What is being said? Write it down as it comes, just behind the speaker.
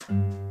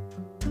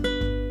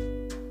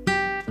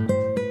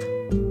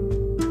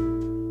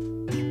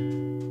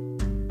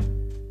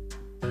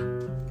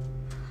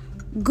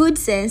Good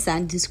sense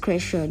and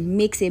discretion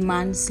makes a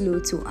man slow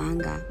to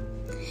anger,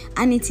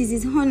 and it is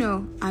his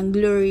honor and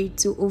glory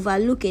to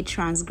overlook a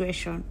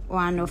transgression or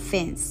an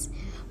offense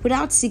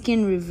without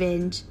seeking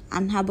revenge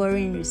and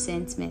harboring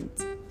resentment.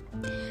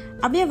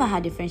 Have you ever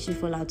had a friendship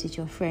fallout with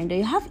your friend, or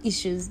you have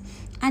issues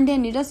and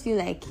then you just feel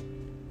like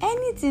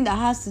anything that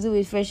has to do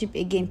with friendship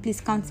again, please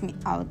count me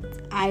out.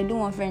 I don't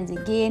want friends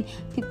again.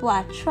 People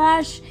are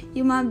trash.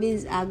 Human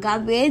beings are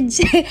garbage.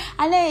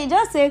 And then you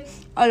just say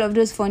all of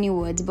those funny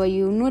words, but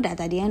you know that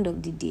at the end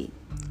of the day,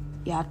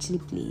 you're actually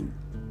playing.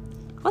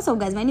 What's up,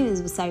 guys? My name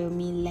is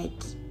Busayomi. Like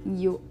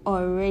you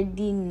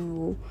already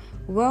know.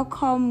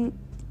 Welcome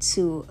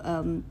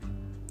to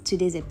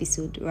today's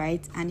episode,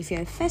 right? And if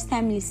you're a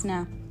first-time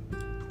listener,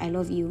 I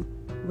love you.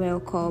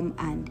 Welcome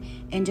and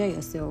enjoy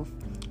yourself.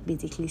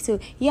 Basically, so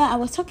I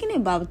was talking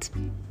about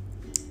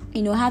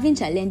having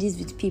challenges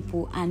with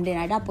people, and then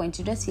at that point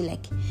you just feel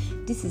like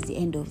this is the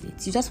end of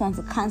it. You just want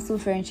to cancel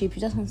friendship,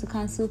 you just want to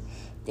cancel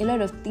a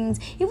lot of things,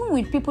 even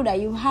with people that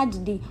you had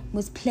the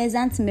most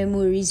pleasant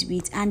memories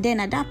with, and then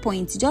at that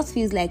point it just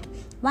feels like,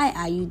 why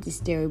are you this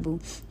terrible?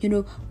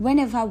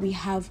 Whenever we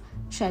have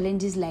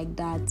challenges like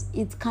that,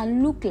 it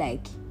can look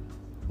like,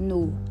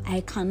 no,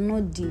 I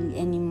cannot deal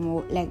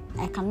anymore. Like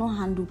I cannot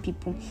handle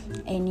people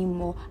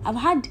anymore. I've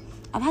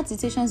had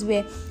situations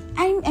where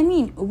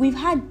we've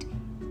had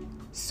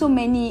so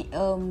many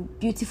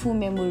beautiful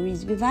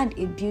memories. We've had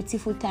a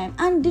beautiful time,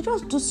 and they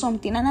just do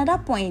something, and at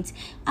that point,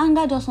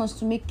 anger just wants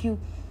to make you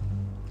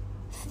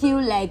feel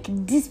like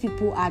these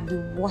people are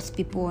the worst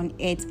people on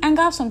earth.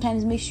 Anger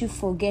sometimes makes you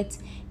forget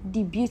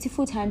the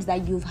beautiful times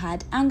that you've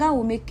had. Anger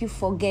will make you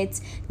forget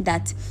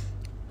that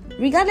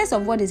regardless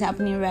of what is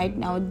happening right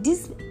now,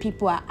 these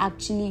people are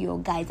actually your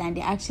guys and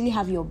they actually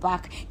have your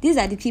back. These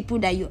are the people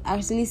that you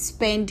actually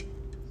spend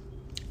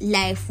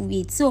life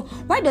with. So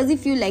why does it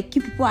feel like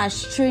you people are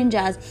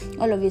strangers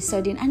all of a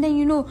sudden? And then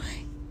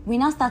we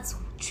now start to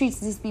treat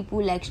these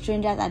people like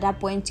strangers. At that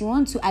point, you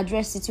want to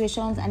address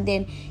situations, and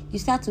then you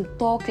start to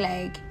talk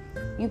like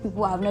you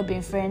people have not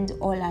been friends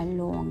all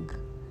along.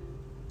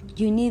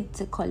 You need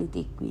to call it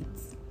a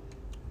quits.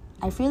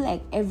 I feel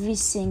like every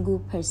single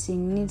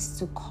person needs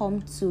to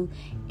come to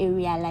a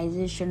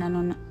realization and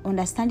an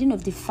understanding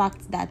of the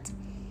fact that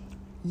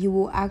you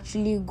will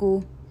actually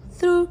go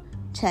through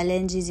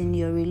challenges in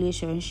your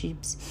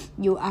relationships.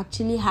 You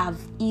actually have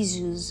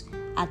issues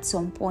at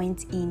some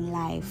point in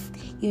life.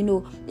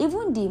 Even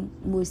the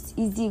most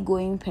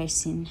easygoing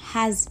person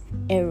has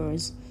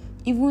errors.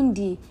 Even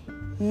the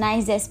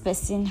nicest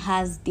person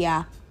has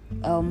their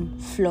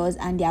flaws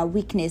and their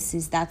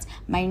weaknesses that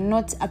might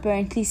not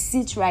apparently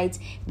sit right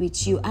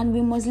with you, and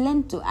we must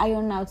learn to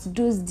iron out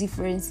those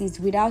differences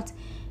without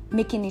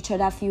making each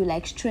other feel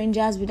like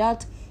strangers,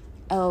 without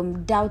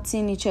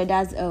doubting each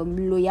other's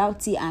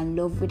loyalty and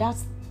love, without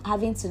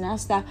having to now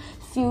start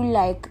feel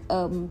like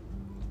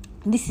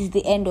this is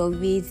the end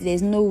of it,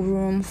 there's no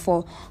room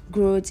for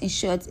growth. In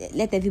short,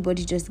 let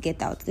everybody just get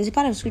out. There's a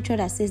part of scripture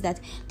that says that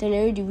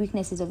tolerate the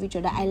weaknesses of each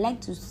other. I like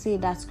to say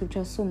that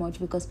scripture so much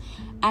because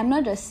I'm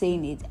not just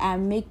saying it,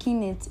 I'm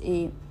making it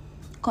a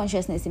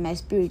consciousness in my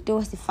spirit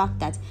towards the fact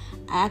that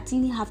I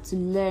actually have to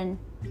learn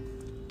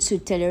to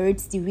tolerate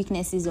the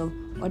weaknesses of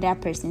other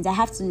persons. I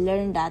have to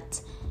learn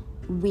that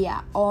we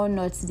are all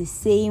not the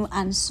same,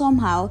 and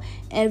somehow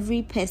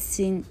every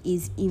person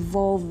is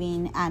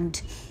evolving,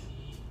 and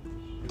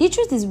the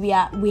truth is we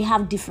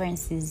have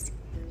differences,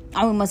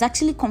 and we must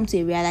actually come to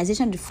a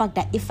realization of the fact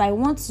that if I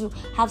want to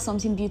have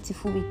something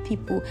beautiful with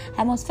people,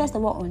 I must first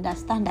of all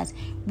understand that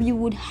we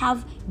would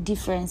have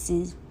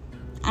differences,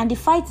 and the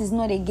fight is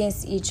not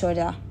against each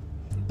other.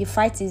 The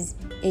fight is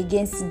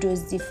against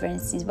those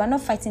differences. We're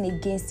not fighting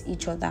against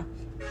each other.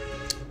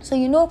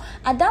 So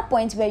at that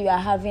point where you are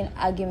having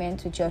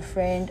arguments with your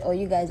friend, or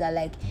you guys are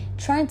like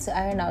trying to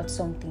iron out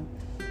something,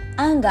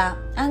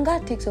 anger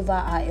takes over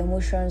our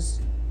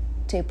emotions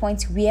to a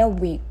point where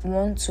we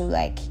want to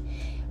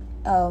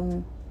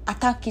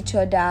attack each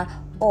other,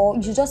 or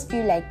you just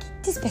feel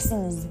like this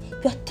person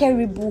you're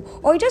terrible,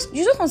 or you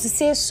just want to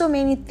say so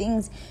many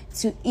things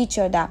to each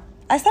other.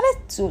 I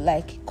started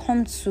to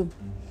come to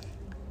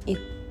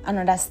an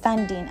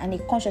understanding and a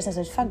consciousness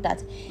of the fact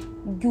that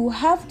you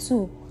have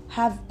to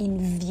have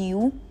in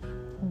view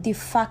the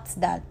fact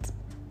that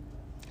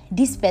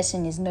this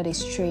person is not a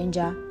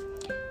stranger.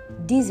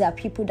 These are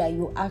people that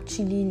you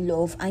actually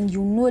love, and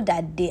you know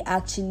that they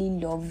actually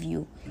love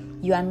you.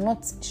 You are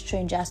not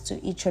strangers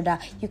to each other.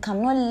 You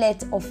cannot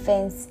let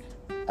offense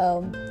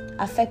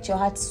affect your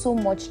heart so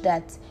much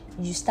that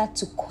you start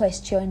to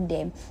question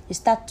them, you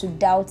start to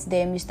doubt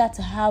them, you start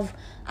to have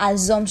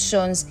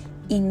assumptions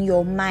in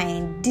your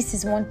mind. This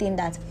is one thing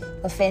that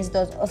offense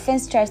does.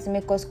 Offense tries to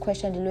make us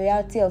question the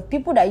loyalty of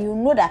people that you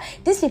know that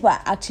these people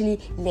are actually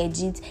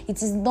legit.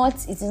 It is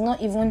not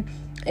even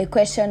a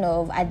question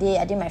of are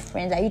they my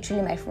friends, are you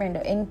truly my friend,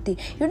 or anything.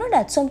 You know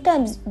that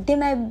sometimes they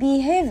might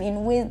behave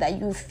in ways that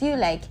you feel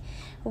like,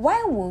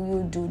 why will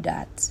you do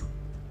that?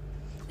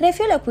 And I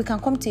feel like we can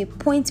come to a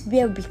point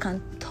where we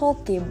can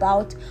talk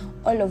about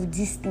all of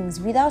these things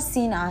without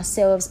seeing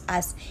ourselves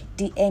as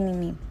the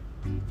enemy.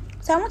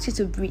 So I want you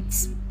to breathe.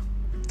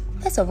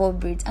 First of all,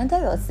 breathe and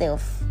tell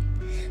yourself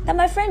that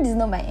my friend is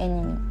not my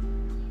enemy.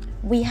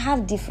 We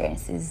have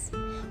differences,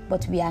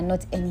 but we are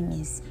not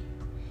enemies.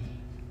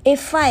 A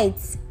fight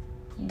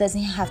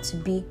doesn't have to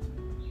be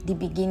the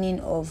beginning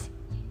of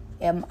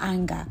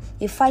anger.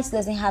 A fight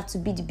doesn't have to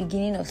be the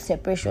beginning of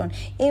separation.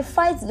 A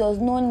fight does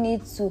not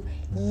need to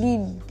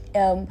lead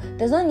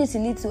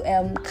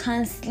to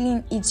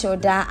canceling each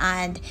other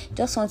and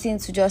just wanting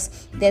to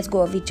just let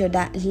go of each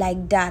other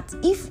like that.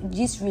 If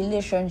this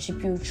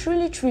relationship, you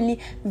truly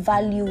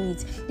value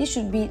it, this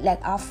should be like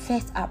our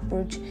first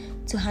approach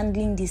to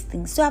handling these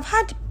things. So I've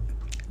had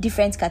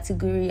different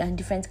category and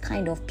different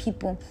kind of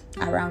people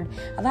around.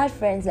 I've had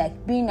friends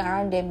like being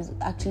around them is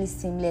actually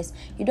seamless.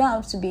 You don't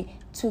have to be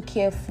too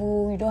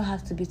careful, you don't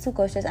have to be too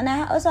cautious. And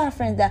I also have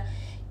friends that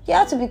you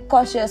have to be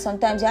cautious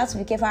sometimes, you have to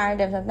be careful around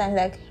them sometimes,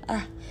 like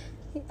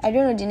I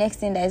don't know the next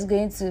thing that is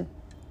going to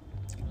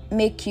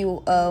make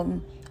you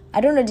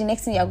I don't know the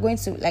next thing you're going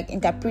to like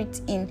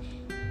interpret in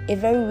a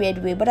very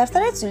weird way. But I've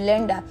started to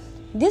learn that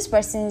these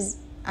persons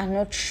are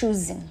not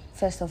choosing,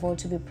 first of all,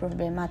 to be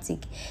problematic.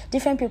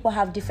 Different people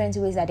have different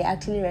ways that they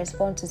actually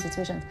respond to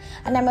situations,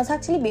 and I must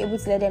actually be able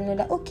to let them know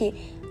that okay,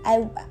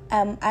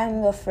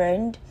 I'm your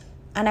friend,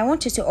 and I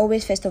want you to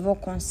always first of all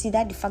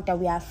consider the fact that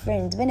we are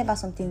friends whenever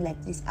something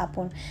like this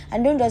happens,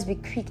 and don't just be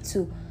quick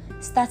to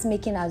start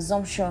making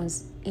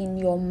assumptions in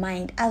your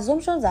mind.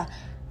 Assumptions are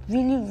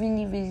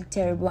really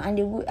terrible, and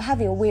they have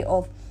a way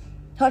of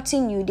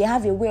hurting you. They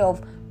have a way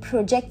of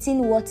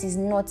projecting what is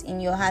not in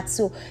your heart.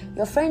 So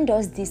your friend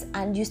does this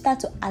and you start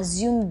to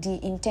assume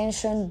the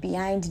intention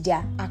behind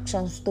their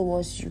actions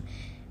towards you.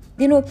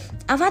 You know,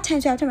 I've had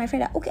times where I tell my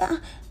friend that okay,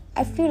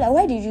 I feel like,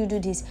 why did you do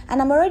this?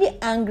 And I'm already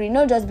angry,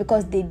 not just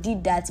because they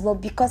did that, but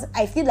because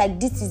I feel like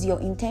this is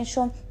your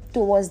intention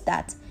towards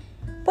that.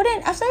 But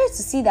then I've started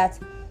to see that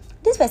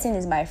this person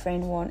is my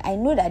friend. One, I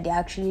know that they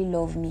actually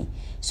love me,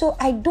 so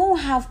I don't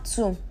have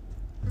to,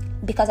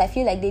 because I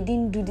feel like they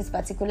didn't do this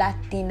particular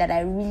thing that I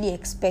really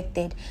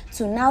expected,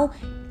 to now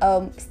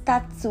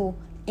start to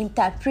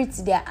interpret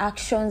their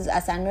actions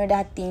as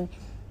another thing.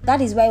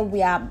 That is why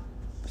we are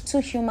two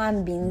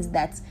human beings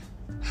that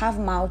have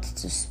mouth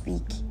to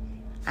speak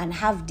and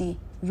have the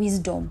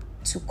wisdom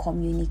to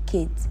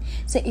communicate.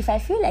 So if I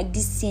feel like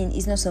this scene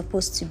is not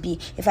supposed to be,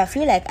 if I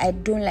feel like I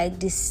don't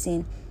like this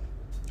scene,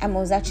 I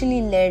must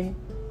actually learn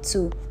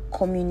to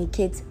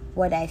communicate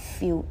what I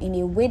feel in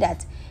a way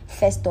that,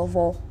 first of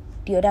all,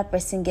 the other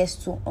person gets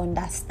to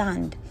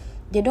understand.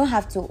 They don't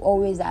have to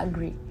always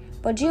agree,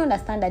 but do you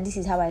understand that this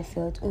is how I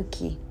felt?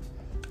 Okay.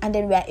 And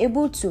then we are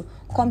able to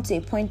come to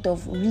a point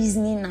of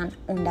reasoning and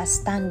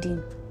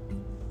understanding.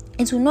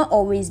 It will not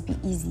always be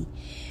easy.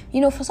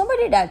 You know, for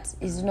somebody that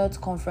is not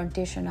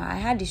confrontational, I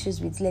had issues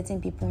with letting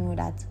people know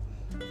that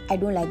I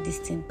don't like this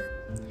thing.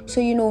 So,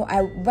 you know,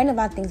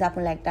 whenever things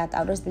happen like that,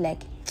 I'll just be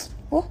like,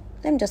 oh,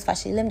 let me just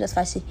fash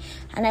it.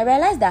 And I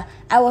realized that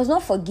I was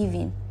not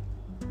forgiving.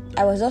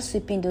 I was just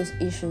sweeping those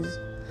issues.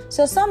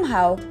 So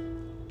somehow,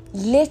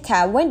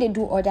 later, when they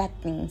do other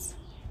things,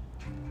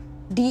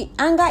 the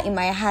anger in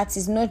my heart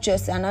is not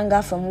just an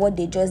anger from what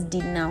they just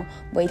did now,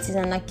 but it is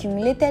an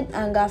accumulated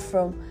anger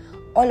from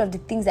all of the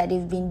things that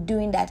they've been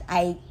doing that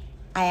I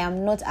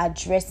am not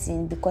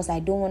addressing, because I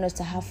don't want us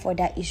to have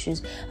further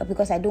issues, or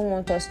because I don't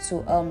want us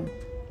to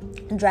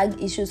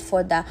drag issues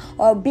further,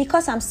 or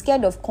because I'm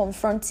scared of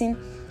confronting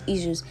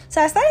issues.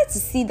 So I started to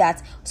see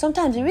that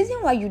sometimes the reason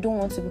why you don't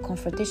want to be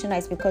confrontational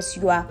is because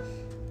you are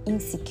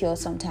insecure.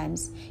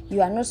 Sometimes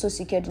you are not so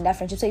secured in that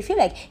friendship. So you feel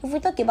like if we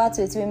talk about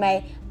it, we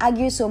might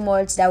argue so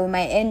much that we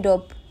might end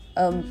up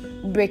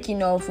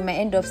breaking off, we might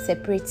end up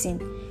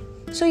separating.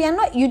 So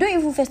you don't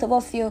even first of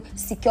all feel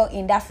secure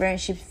in that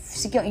friendship,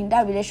 secure in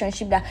that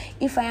relationship, that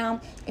if I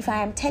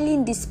am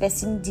telling this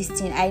person this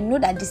thing, I know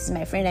that this is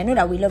my friend, I know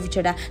that we love each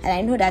other, and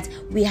I know that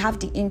we have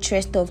the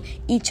interest of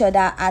each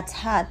other at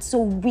heart.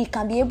 So we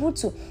can be able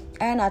to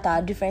iron out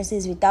our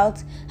differences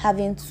without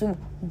having to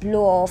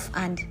blow off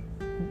and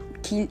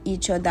kill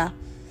each other.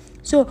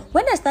 So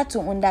when I start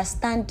to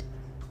understand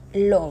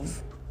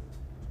love,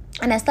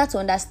 and I start to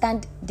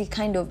understand the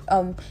kind of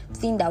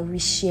thing that we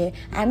share,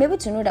 I'm able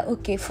to know that,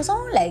 okay, for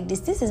someone like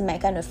this is my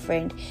kind of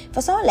friend.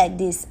 For someone like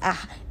this,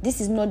 this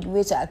is not the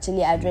way to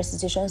actually address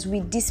situations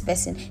with this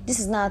person. This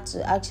is not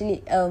to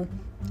actually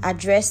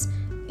address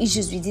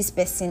issues with this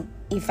person.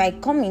 If I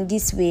come in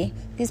this way,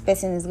 this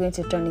person is going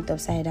to turn it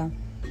upside down.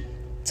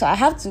 So I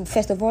have to,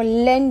 first of all,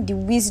 learn the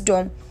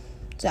wisdom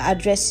to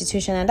address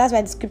situation. And that's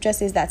why the scripture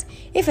says that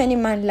if any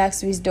man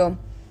lacks wisdom,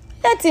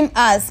 let him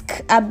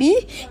ask. Abi,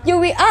 you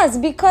will ask,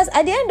 because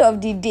at the end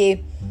of the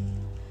day,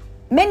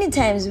 many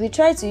times we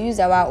try to use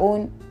our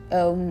own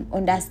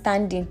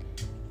understanding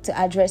to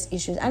address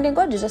issues, and then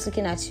God is just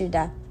looking at you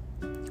that,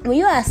 will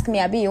you ask me,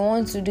 Abi, you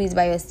want to do it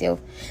by yourself?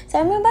 So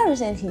I remember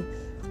recently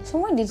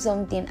someone did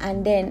something,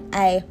 and then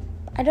I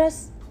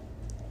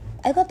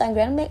got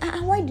angry. I'm like,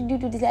 why did you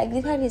do this? Like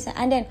this?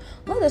 And then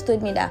God just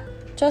told me that,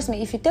 trust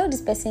me, if you tell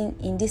this person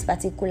in this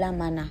particular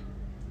manner,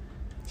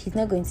 he's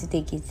not going to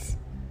take it.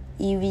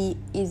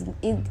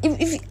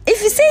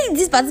 if you say it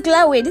this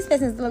particular way, this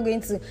person is not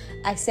going to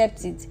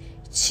accept it.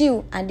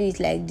 Chill and do it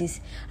like this.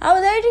 I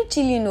was already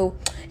chilling.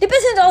 The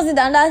person does it,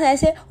 and I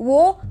say,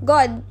 whoa,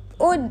 God,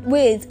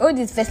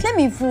 this first. Let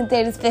me tell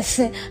this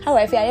person how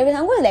I feel. And everything.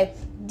 I'm going like,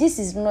 this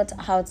is not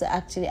how to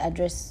actually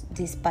address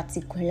this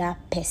particular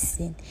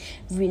person.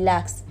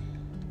 Relax.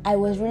 I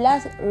was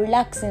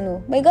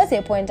relaxing. But it got to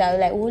a point I was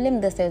like, let me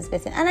just tell this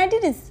person. And I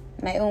did this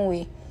my own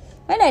way.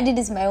 When I did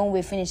this my own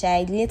way, finish,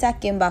 I later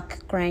came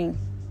back crying.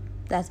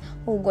 That,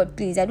 oh God,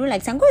 please, I don't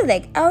like. And God was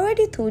like, I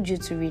already told you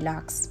to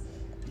relax.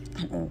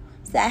 And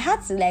so I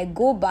had to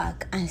go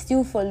back and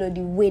still follow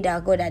the way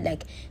that God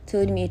had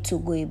told me to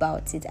go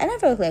about it. And I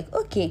felt like,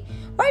 okay,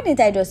 why didn't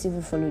I just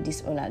even follow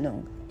this all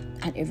along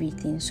and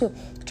everything? So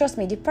trust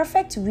me, the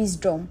perfect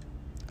wisdom,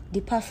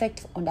 the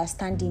perfect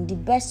understanding, the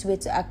best way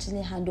to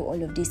actually handle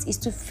all of this is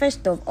to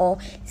first of all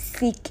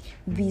seek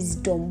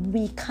wisdom.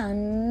 We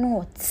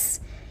cannot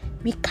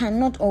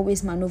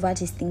always maneuver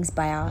these things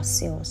by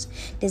ourselves.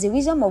 There's a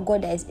wisdom of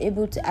God that is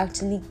able to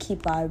actually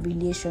keep our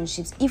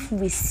relationships if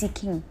we seek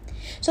Him.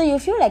 So you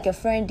feel like your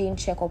friend didn't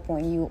check up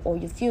on you, or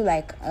you feel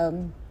like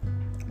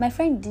my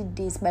friend did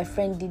this, my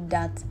friend did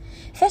that.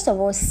 First of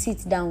all,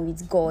 sit down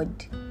with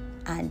God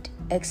and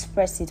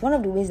express it. One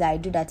of the ways that I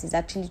do that is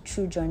actually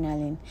through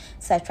journaling.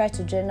 So I try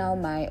to journal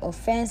my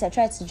offense, I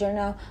try to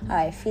journal how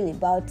I feel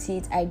about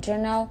it, I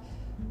journal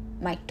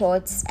my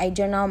thoughts, I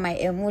journal my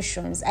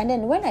emotions, and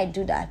then when I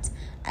do that,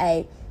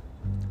 I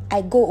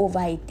go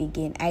over it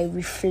again, I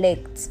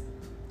reflect.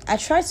 I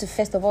try to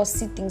first of all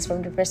see things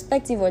from the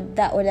perspective of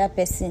that other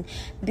person,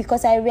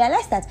 because I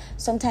realized that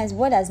sometimes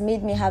what has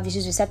made me have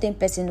issues with certain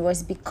person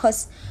was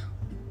because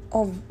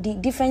of the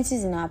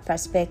differences in our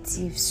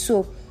perspective.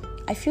 So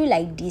I feel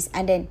like this,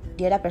 and then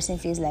the other person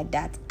feels like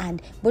that,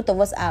 and both of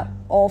us are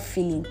all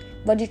feeling.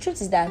 But the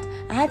truth is that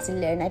I had to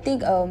learn. I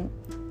think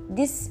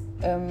this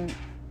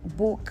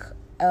book,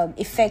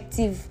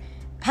 Effective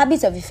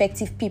Habits of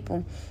Effective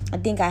People, I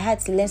think I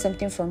had to learn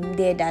something from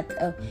there,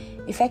 that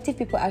effective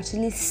people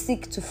actually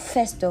seek to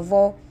first of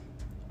all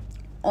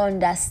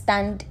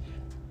understand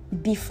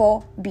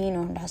before being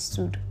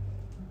understood.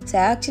 So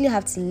I actually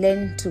have to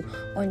learn to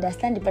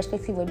understand the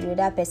perspective of the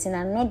other person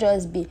and not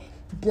just be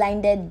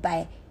blinded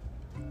by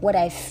what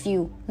I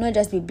feel, not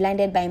just be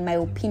blinded by my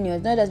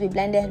opinions, not just be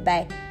blinded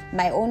by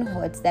my own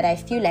hurts, that I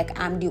feel like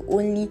I'm the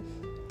only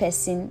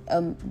person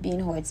being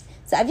hurt.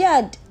 So have you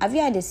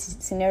had a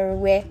scenario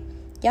where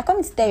you're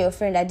coming to tell your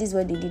friend that this is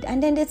what they did,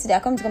 and then they're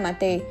coming to come and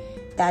tell you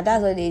that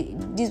that's what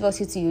this was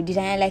you to you did,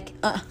 and you're like,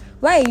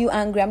 why are you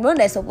angry? I'm the one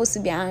that's supposed to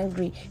be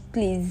angry,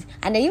 please.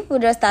 And then you people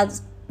just start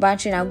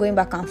bantering and going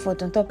back and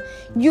forth on top,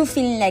 you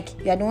feeling like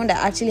you're the one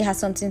that actually has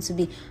something to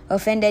be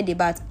offended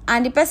about,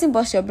 and the person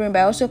busts your brain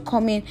by also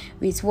coming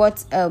with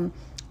what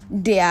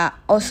they are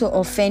also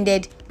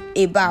offended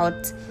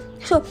about.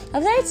 So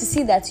I've started to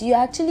see that you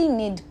actually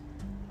need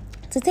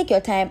to take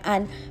your time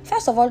and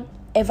first of all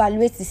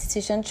evaluate the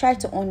situation, try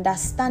to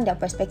understand their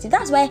perspective.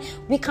 That's why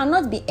we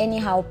cannot be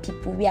anyhow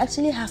people. We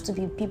actually have to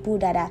be people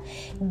that are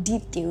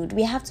detailed.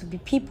 We have to be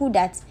people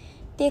that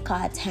take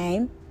our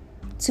time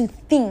to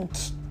think.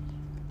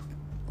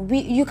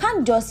 You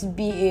can't just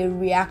be a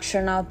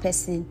reactional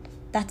person.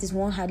 That is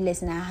one hard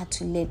lesson I had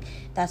to learn.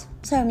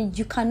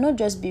 You cannot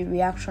just be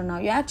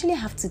reactional. You actually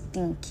have to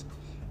think.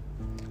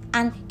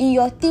 And in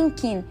your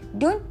thinking,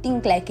 don't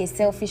think like a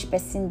selfish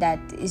person that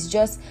is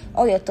just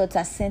all your thoughts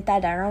are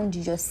centered around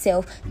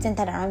yourself,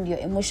 centered around your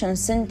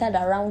emotions, centered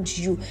around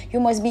you. You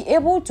must be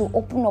able to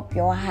open up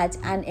your heart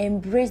and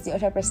embrace the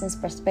other person's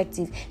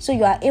perspective, so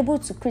you are able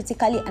to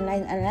critically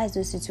analyze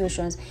those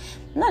situations.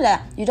 Not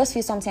that you just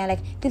feel something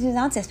like, this is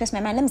not to express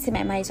my mind, let me say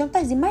my mind.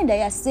 Sometimes the mind that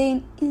you are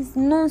saying is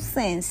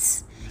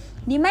nonsense.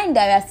 The mind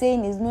that you are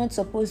saying is not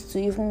supposed to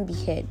even be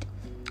heard.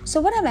 So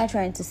what am I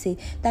trying to say?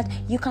 That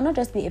you cannot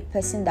just be a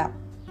person that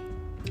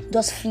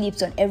just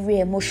flips on every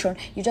emotion.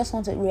 You just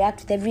want to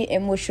react with every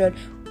emotion.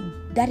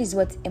 That is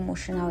what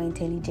emotional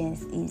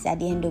intelligence is. At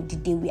the end of the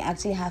day, we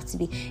actually have to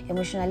be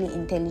emotionally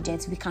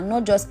intelligent. We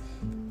cannot just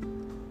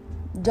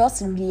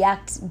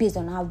react based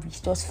on how we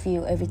just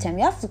feel every time.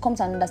 You have to come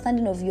to an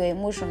understanding of your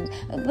emotions,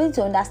 able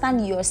to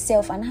understand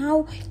yourself and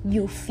how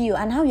you feel,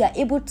 and how you are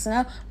able to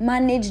now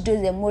manage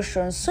those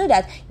emotions, so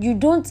that you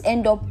don't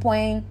end up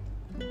pouring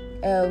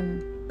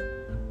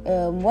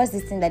what's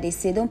this thing that they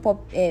say, don't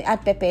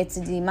add pepper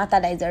to the matter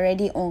that is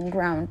already on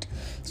ground.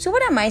 So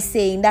what am I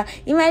saying? That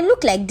it might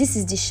look like this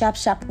is the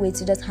sharp way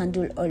to just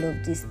handle all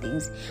of these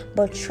things,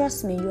 but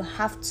trust me, you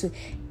have to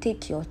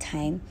take your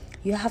time.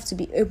 You have to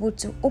be able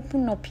to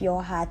open up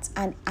your heart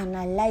and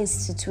analyze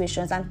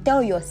situations and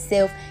tell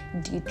yourself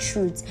the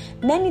truth.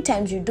 Many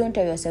times you don't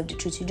tell yourself the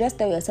truth. You just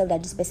tell yourself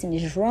that this person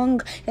is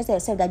wrong. Just tell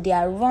yourself that they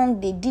are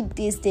wrong. They did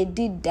this, they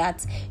did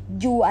that.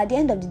 You, at the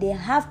end of the day,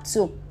 have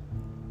to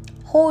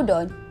hold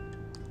on.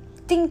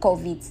 Think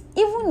of it.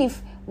 Even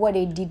if what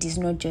they did is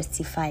not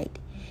justified,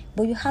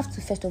 But you have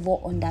to first of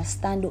all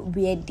understand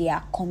where they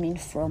are coming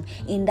from.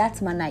 In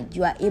that manner,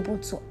 you are able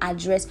to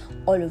address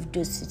all of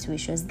those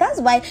situations.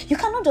 That's why you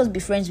cannot just be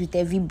friends with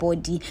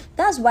everybody.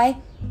 That's why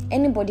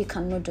anybody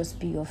cannot just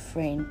be your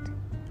friend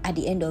at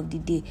the end of the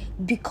day,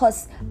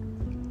 because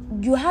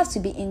you have to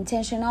be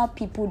intentional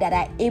people that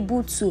are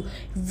able to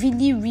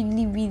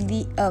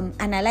really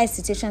analyze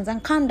situations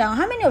and calm down.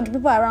 How many of the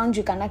people around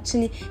you can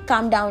actually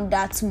calm down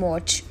that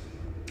much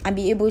and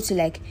be able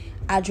to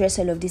address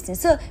all of these things?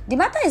 So the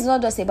matter is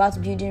not just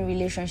about building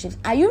relationships.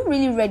 Are you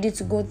really ready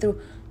to go through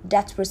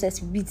that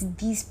process with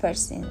these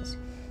persons?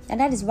 And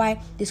that is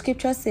why the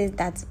scripture says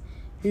that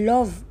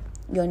love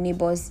your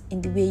neighbors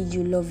in the way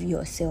you love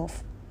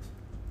yourself.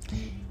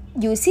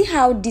 You'll see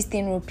how this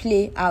thing will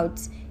play out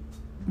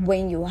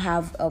when you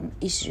have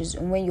issues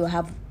and when you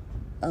have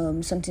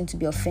something to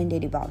be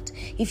offended about.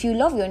 If you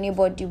love your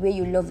neighbor the way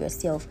you love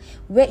yourself,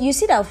 where you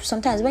see that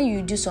sometimes when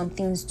you do some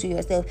things to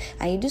yourself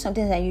and you do some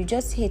things and you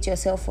just hate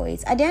yourself for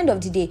it, at the end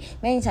of the day,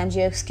 many times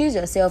you excuse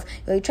yourself,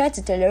 or you try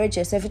to tolerate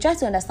yourself, you try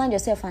to understand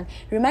yourself and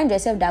remind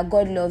yourself that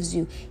God loves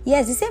you.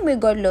 Yes, the same way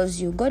God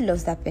loves you, God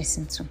loves that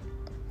person too.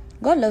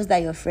 God loves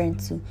that your friend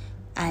too.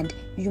 And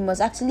you must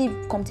actually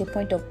come to a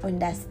point of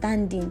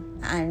understanding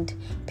and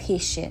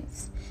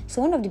patience.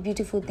 So one of the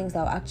beautiful things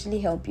that will actually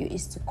help you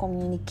is to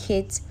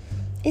communicate,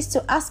 is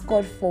to ask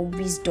God for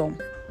wisdom.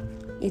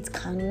 It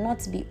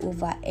cannot be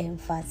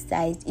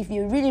overemphasized. If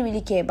you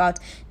really care about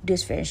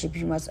those friendships,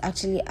 you must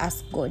actually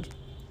ask God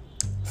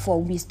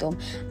for wisdom.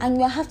 And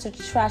you have to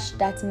trash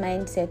that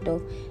mindset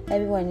of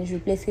everyone is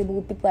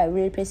replaceable, people are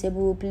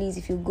replaceable, please,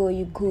 if you go,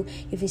 you go,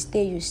 if you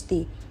stay, you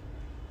stay.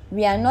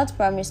 We are not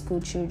primary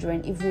school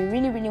children. If we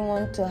really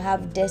want to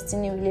have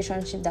destiny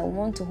relationship that we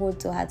want to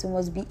hold to heart, we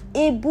must be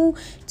able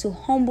to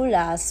humble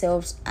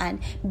ourselves and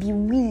be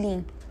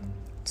willing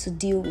to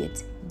deal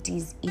with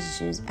these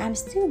issues. I'm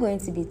still going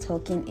to be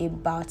talking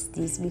about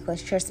this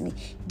because trust me,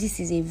 this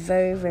is a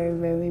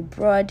very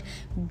broad,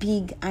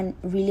 big and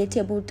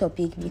relatable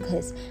topic,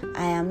 because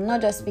I am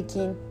not just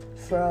speaking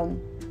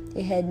from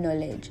a head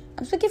knowledge.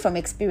 I'm speaking from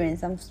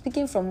experience. I'm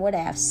speaking from what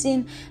I have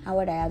seen and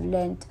what I have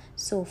learned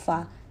so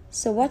far.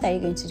 So what are you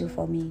going to do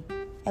for me?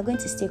 You're going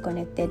to stay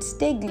connected,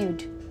 stay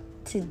glued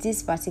to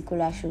this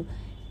particular show.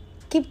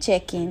 Keep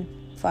checking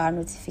for our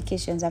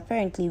notifications.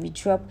 Apparently, we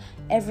drop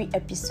every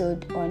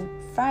episode on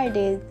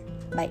Fridays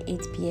by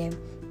 8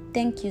 p.m.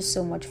 Thank you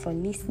so much for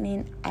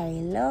listening. I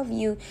love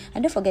you.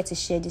 And don't forget to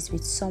share this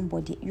with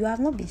somebody. You have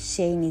not been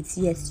sharing it.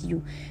 Yes,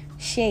 you.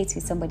 Share it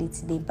with somebody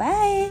today.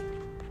 Bye.